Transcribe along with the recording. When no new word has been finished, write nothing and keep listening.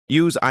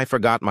Use I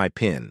forgot my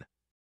PIN.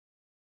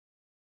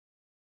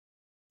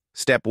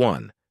 Step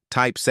 1.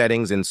 Type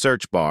settings in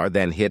search bar,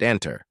 then hit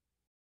enter.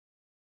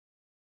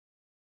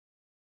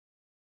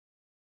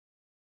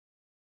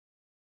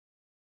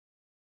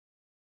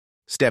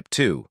 Step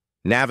 2.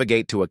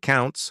 Navigate to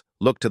Accounts,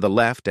 look to the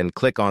left and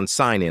click on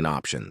Sign In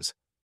options.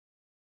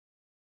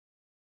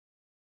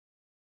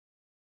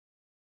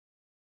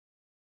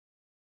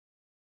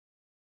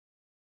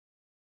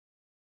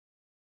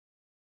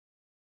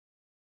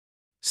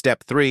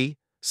 Step 3.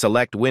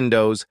 Select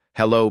Windows,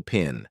 Hello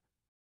PIN.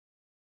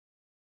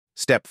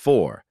 Step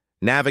 4.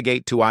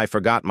 Navigate to I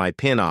forgot my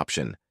PIN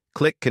option,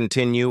 click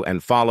Continue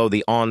and follow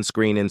the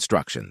on-screen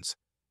instructions.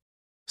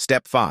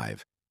 Step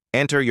 5.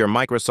 Enter your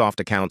Microsoft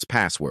account's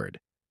password.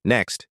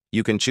 Next,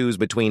 you can choose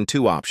between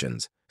two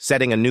options,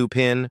 setting a new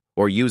PIN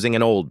or using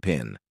an old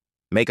PIN.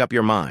 Make up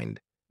your mind,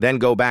 then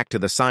go back to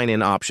the Sign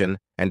In option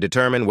and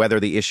determine whether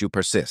the issue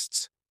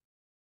persists.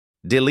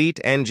 Delete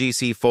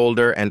NGC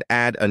folder and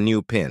add a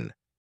new PIN.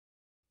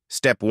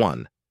 Step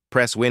 1.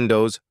 Press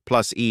Windows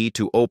plus E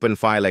to open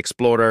File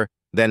Explorer,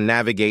 then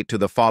navigate to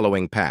the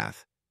following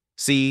path.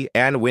 C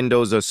and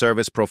Windows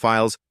Service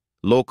Profiles,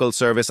 Local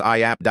Service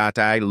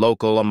IAP.I,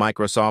 Local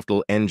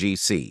Microsoft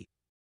NGC.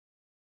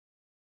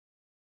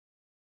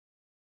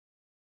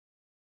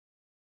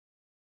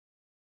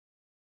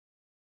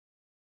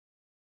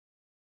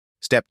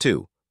 Step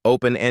 2.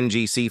 Open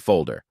NGC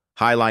folder.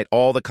 Highlight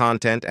all the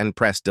content and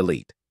press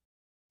Delete.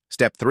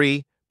 Step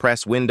 3.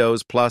 Press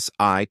Windows plus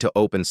I to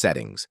open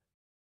settings.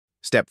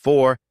 Step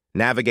 4.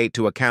 Navigate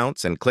to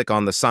Accounts and click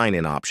on the Sign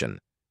In option.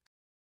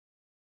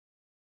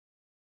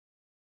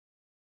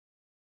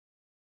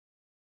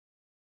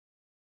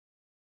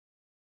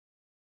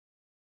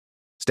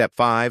 Step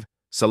 5.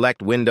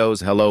 Select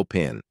Windows Hello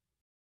PIN.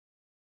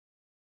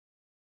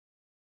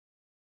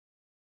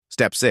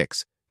 Step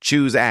 6.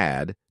 Choose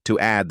Add to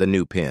add the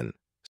new PIN.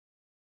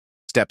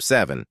 Step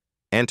 7.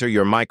 Enter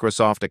your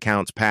Microsoft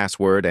account's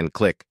password and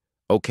click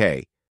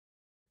OK.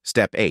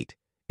 Step 8.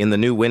 In the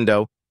new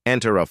window,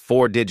 enter a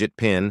 4-digit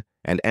PIN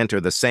and enter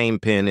the same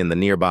PIN in the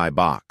nearby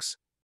box.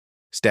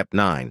 Step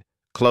 9.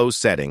 Close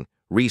setting,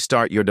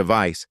 restart your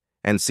device,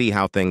 and see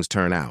how things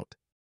turn out.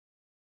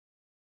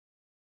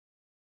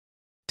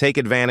 Take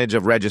advantage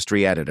of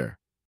Registry Editor.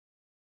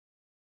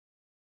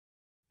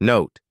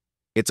 Note: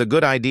 it's a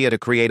good idea to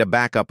create a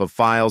backup of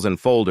files and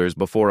folders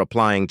before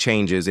applying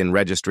changes in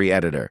Registry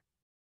Editor.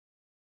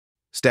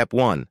 Step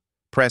 1.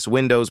 Press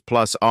Windows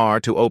plus R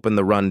to open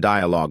the Run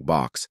dialog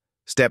box.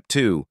 Step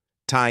 2.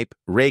 Type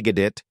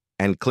regedit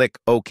and click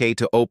OK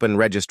to open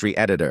Registry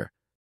Editor.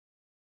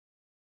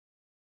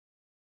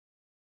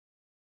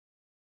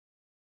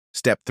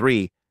 Step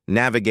 3.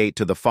 Navigate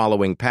to the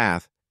following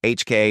path: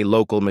 HKA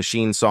Local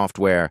Machine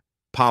Software,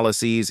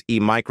 Policies,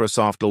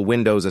 Microsoft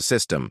Windows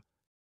System.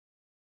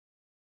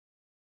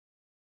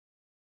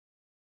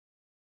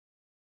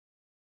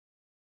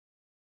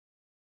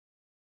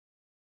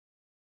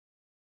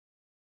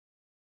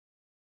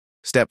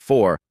 Step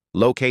 4.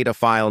 Locate a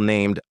file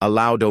named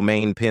Allow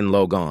Domain PIN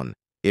Logon.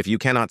 If you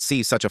cannot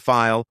see such a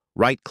file,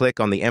 right-click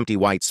on the empty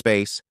white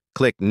space,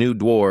 click New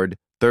DWORD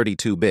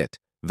 32-bit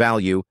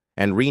value,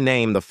 and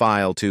rename the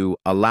file to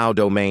Allow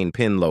Domain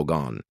PIN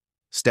Logon.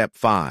 Step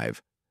 5.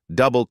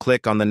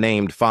 Double-click on the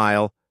named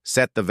file,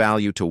 set the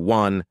value to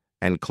 1,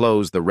 and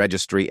close the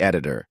Registry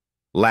Editor.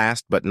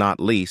 Last but not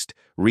least,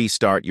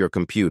 restart your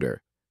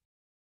computer.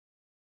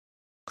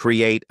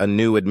 Create a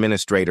new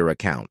administrator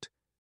account.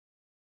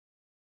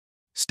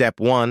 Step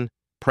 1.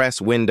 Press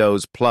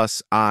Windows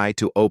plus I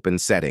to open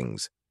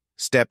settings.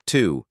 Step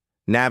 2.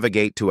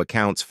 Navigate to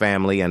Accounts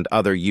Family and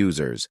Other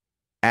Users.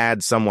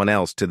 Add someone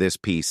else to this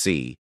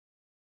PC.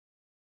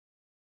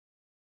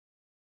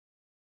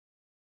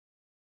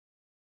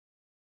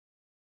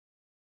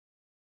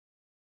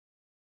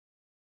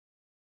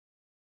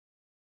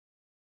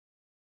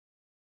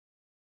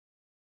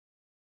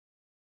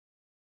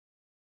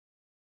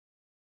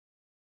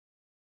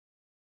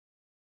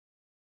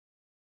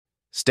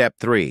 Step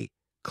 3.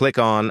 Click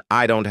on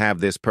I don't have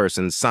this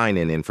person's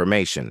sign-in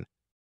information.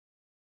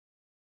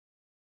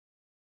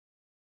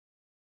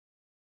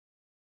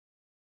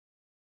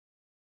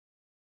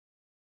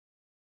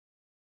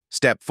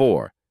 Step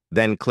 4.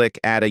 Then click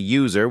Add a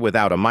user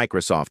without a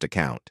Microsoft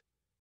account.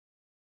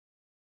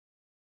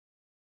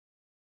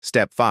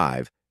 Step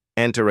 5.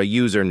 Enter a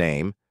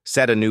username,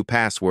 set a new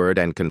password,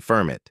 and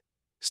confirm it.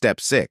 Step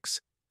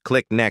 6.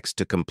 Click Next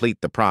to complete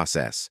the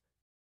process.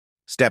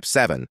 Step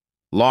 7.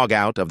 Log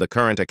out of the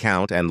current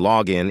account and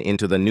log in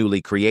into the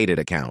newly created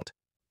account.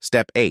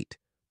 Step 8.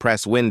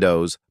 Press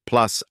Windows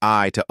plus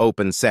I to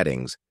open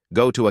settings,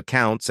 go to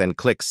Accounts and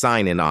click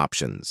Sign In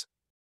options.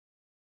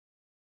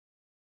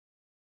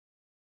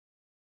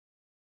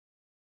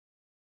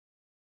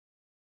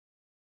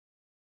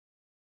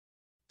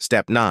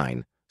 Step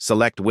 9.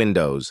 Select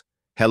Windows,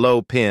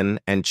 Hello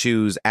PIN, and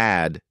choose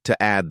Add to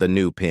add the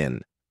new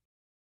PIN.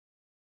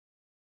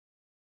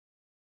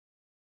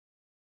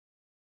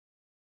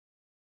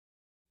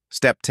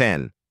 Step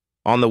 10.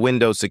 On the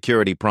Windows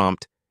security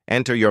prompt,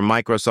 enter your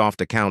Microsoft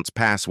account's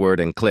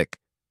password and click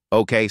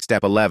OK,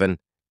 step 11,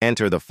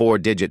 enter the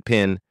 4-digit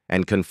PIN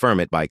and confirm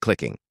it by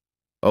clicking.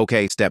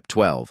 OK, step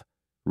 12,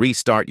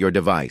 restart your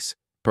device.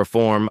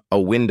 Perform a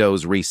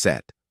Windows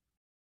reset.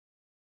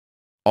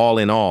 All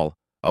in all,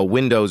 a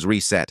Windows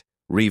reset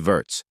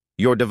reverts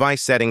your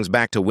device settings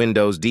back to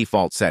Windows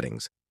default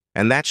settings,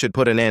 and that should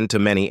put an end to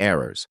many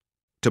errors.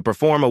 To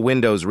perform a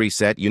Windows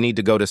reset, you need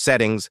to go to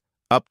Settings,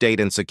 Update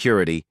and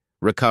Security,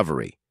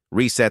 Recovery.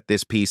 Reset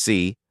this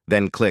PC,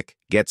 then click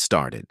Get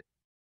Started.